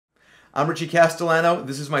I'm Richie Castellano.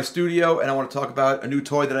 This is my studio, and I want to talk about a new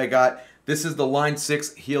toy that I got. This is the Line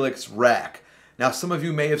 6 Helix rack. Now, some of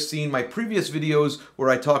you may have seen my previous videos where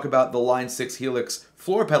I talk about the Line 6 Helix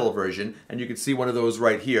floor pedal version, and you can see one of those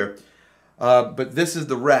right here. But this is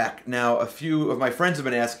the rack. Now, a few of my friends have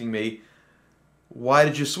been asking me, why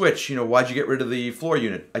did you switch? Why'd you get rid of the floor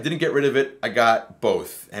unit? I didn't get rid of it. I got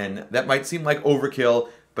both. And that might seem like overkill,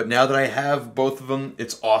 but now that I have both of them,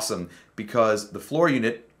 it's awesome because the floor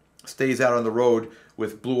unit stays out on the road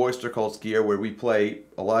with Blue Oyster Cult's gear, where we play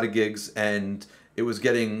a lot of gigs, and it was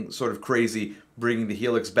getting sort of crazy bringing the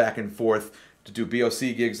Helix back and forth to do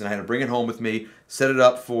BOC gigs, and I had to bring it home with me, set it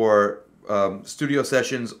up for studio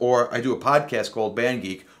sessions, or I do a podcast called Band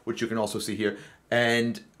Geek, which you can also see here.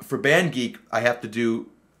 And for Band Geek, I have to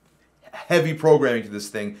do heavy programming to this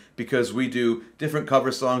thing because we do different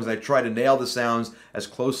cover songs, and I try to nail the sounds as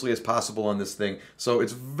closely as possible on this thing. So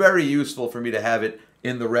it's very useful for me to have it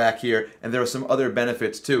in the rack here, and there are some other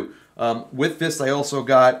benefits too. With this, I also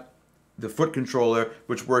got the foot controller,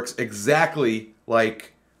 which works exactly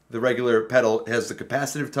like the regular pedal. It has the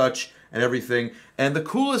capacitive touch and everything. And the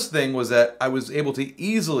coolest thing was that I was able to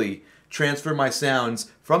easily transfer my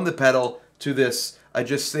sounds from the pedal to this. I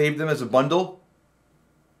just saved them as a bundle,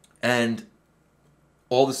 and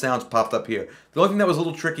all the sounds popped up here. The only thing that was a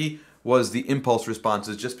little tricky was the impulse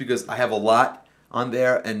responses, just because I have a lot on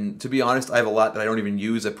there, and to be honest, I have a lot that I don't even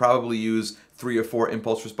use. I probably use 3 or 4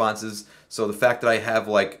 impulse responses, so the fact that I have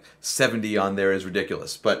like 70 on there is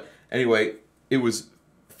ridiculous. But anyway, it was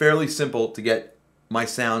fairly simple to get my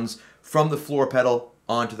sounds from the floor pedal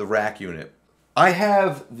onto the rack unit. I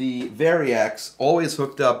have the Variax always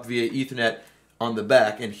hooked up via Ethernet on the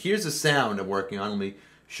back, and here's a sound I'm working on. Let me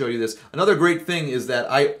show you this. Another great thing is that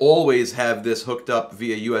I always have this hooked up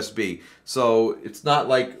via USB. So it's not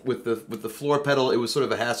like with the floor pedal, it was sort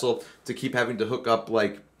of a hassle to keep having to hook up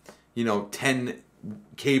like, 10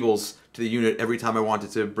 cables to the unit every time I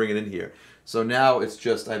wanted to bring it in here. So now it's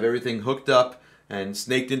just, I have everything hooked up and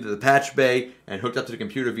snaked into the patch bay and hooked up to the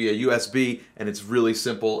computer via USB, and it's really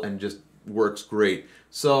simple and just works great.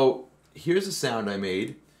 So here's a sound I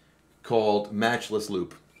made called Matchless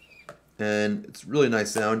Loop. And it's a really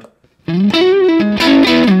nice sound. And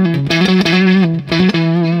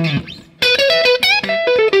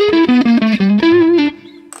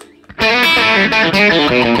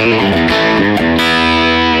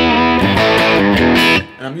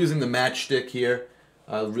I'm using the matchstick here.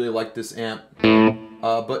 I really like this amp.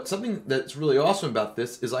 But something that's really awesome about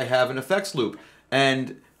this is I have an effects loop.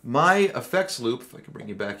 And my effects loop, if I can bring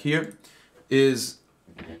you back here, is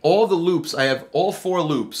all the loops. I have all 4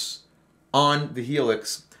 loops on the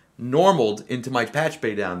Helix normaled into my patch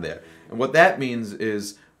bay down there. And what that means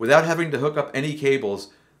is, without having to hook up any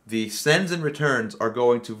cables, the sends and returns are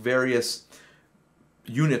going to various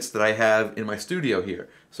units that I have in my studio here.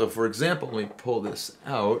 So for example, let me pull this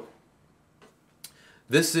out.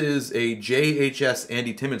 This is a JHS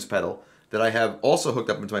Andy Timmons pedal that I have also hooked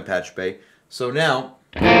up into my patch bay. So now,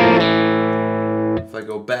 if I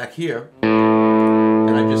go back here,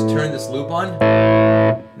 and I just turn this loop on,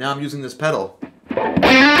 now I'm using this pedal. And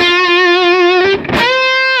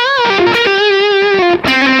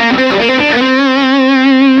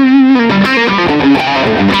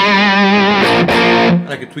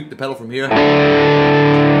I can tweak the pedal from here.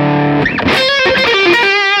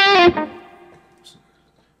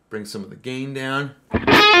 Bring some of the gain down.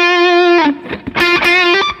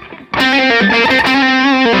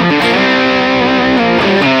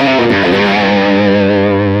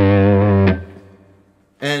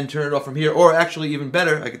 And turn it off from here, or actually even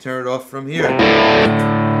better, I could turn it off from here.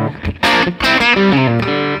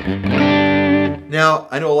 Now,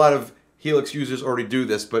 I know a lot of Helix users already do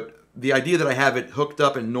this, but the idea that I have it hooked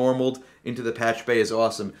up and normaled into the patch bay is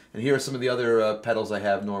awesome. And here are some of the other pedals I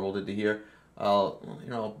have normaled into here. I'll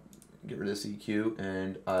get rid of this EQ,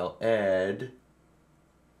 and I'll add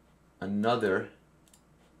another.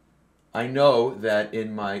 I know that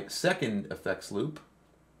in my second effects loop,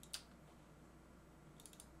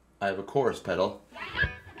 I have a chorus pedal.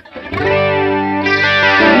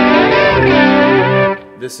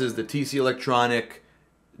 This is the TC Electronic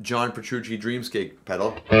John Petrucci Dreamscape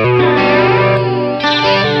pedal.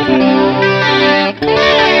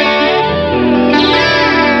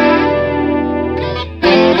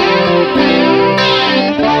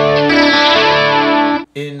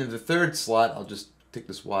 In the third slot, I'll just take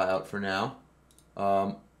this Y out for now,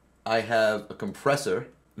 I have a compressor,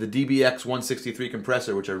 the DBX 163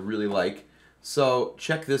 compressor, which I really like. So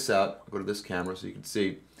check this out. I'll go to this camera so you can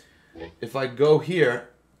see. If I go here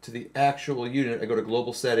to the actual unit, I go to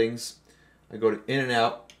global settings, I go to in and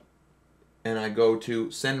out, and I go to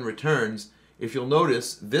send and returns, if you'll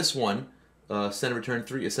notice, this one, send and return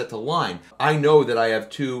 3, is set to line. I know that I have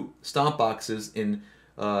 2 stomp boxes in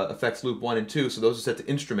effects loop 1 and 2, so those are set to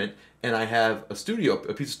instrument, and I have a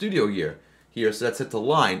piece of studio gear here, so that's set to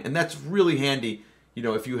line, and that's really handy. You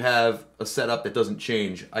know, if you have a setup that doesn't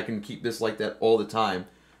change, I can keep this like that all the time.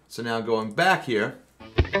 So now going back here,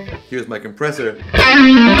 here's my compressor.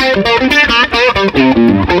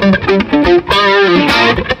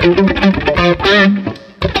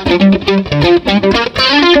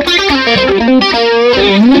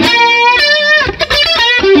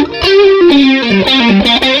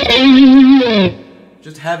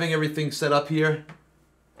 Just having everything set up here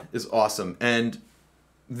is awesome. And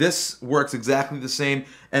this works exactly the same.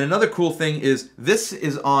 And another cool thing is this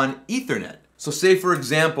is on Ethernet. So say, for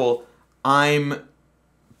example, I'm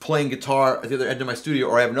playing guitar at the other end of my studio,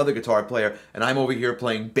 or I have another guitar player, and I'm over here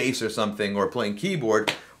playing bass or something, or playing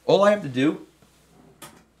keyboard. All I have to do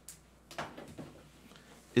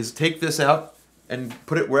is take this out and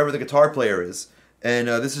put it wherever the guitar player is. And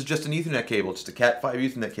this is just an Ethernet cable, just a Cat5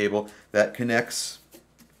 Ethernet cable that connects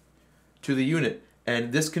to the unit.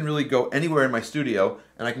 And this can really go anywhere in my studio,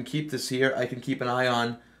 and I can keep this here. I can keep an eye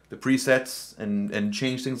on the presets and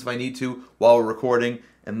change things if I need to while we're recording,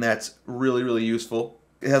 and that's really, really useful.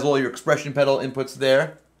 It has all your expression pedal inputs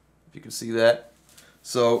there, if you can see that.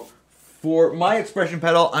 So for my expression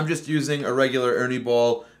pedal, I'm just using a regular Ernie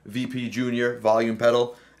Ball VP Junior volume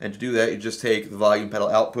pedal, and to do that, you just take the volume pedal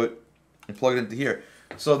output and plug it into here.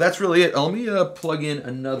 So that's really it. Let me plug in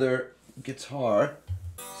another guitar.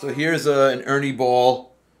 So here's an Ernie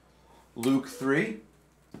Ball Luke 3.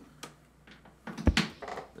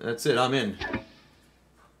 That's it, I'm in.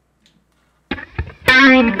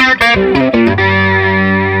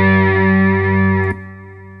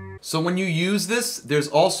 So when you use this, there's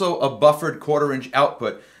also a buffered 1/4"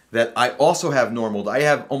 output that I also have normaled. I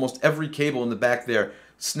have almost every cable in the back there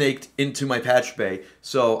snaked into my patch bay.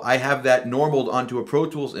 So I have that normaled onto a Pro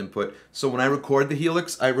Tools input. So when I record the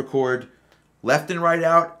Helix, I record left and right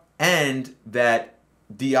out and that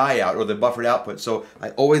DI out, or the buffered output. So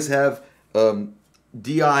I always have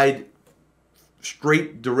DI'd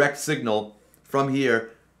straight direct signal from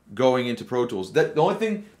here going into Pro Tools. The only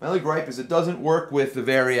thing, my only gripe is it doesn't work with the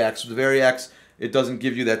Variax. With the Variax, it doesn't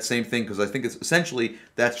give you that same thing, because I think it's essentially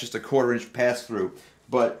that's just a 1/4" pass-through.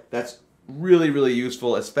 But that's really, really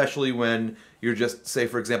useful, especially when you're just, say,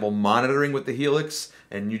 for example, monitoring with the Helix,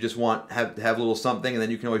 and you just want to have a little something, and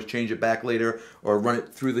then you can always change it back later or run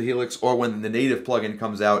it through the Helix, or when the native plugin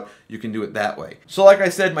comes out, you can do it that way. So like I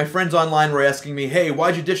said, my friends online were asking me, hey,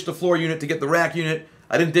 why'd you ditch the floor unit to get the rack unit?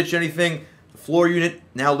 I didn't ditch anything. The floor unit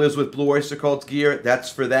now lives with Blue Oyster Cult's gear.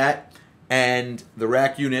 That's for that. And the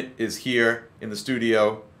rack unit is here in the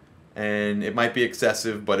studio, and it might be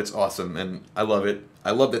excessive, but it's awesome, and I love it.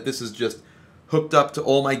 I love that this is just hooked up to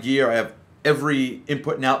all my gear. I have every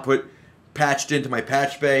input and output patched into my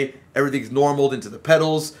patch bay. Everything's normaled into the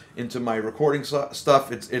pedals, into my recording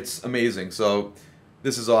stuff. It's amazing. So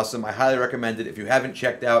this is awesome. I highly recommend it. If you haven't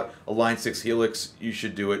checked out a Line 6 Helix, you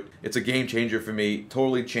should do it. It's a game changer for me.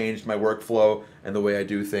 Totally changed my workflow and the way I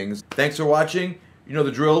do things. Thanks for watching. You know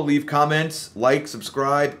the drill. Leave comments, like,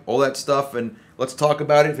 subscribe, all that stuff, and let's talk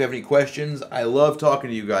about it. If you have any questions, I love talking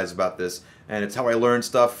to you guys about this, and it's how I learn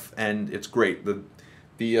stuff, and it's great. The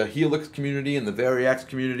Helix community and the Variax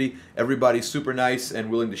community, everybody's super nice and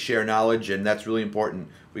willing to share knowledge, and that's really important.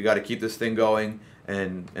 We got to keep this thing going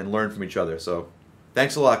and learn from each other. So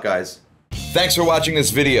thanks a lot, guys. Thanks for watching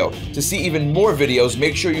this video. To see even more videos,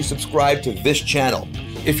 make sure you subscribe to this channel.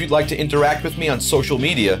 If you'd like to interact with me on social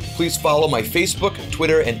media, please follow my Facebook,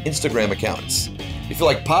 Twitter, and Instagram accounts. If you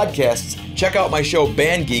like podcasts, check out my show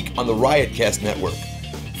Band Geek on the Riotcast Network.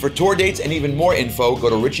 For tour dates and even more info, go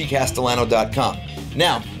to richiecastellano.com.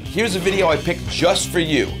 Now, here's a video I picked just for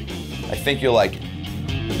you. I think you'll like it.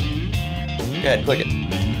 Go ahead, click it.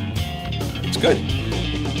 It's good.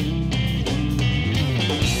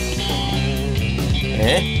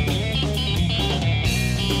 Eh?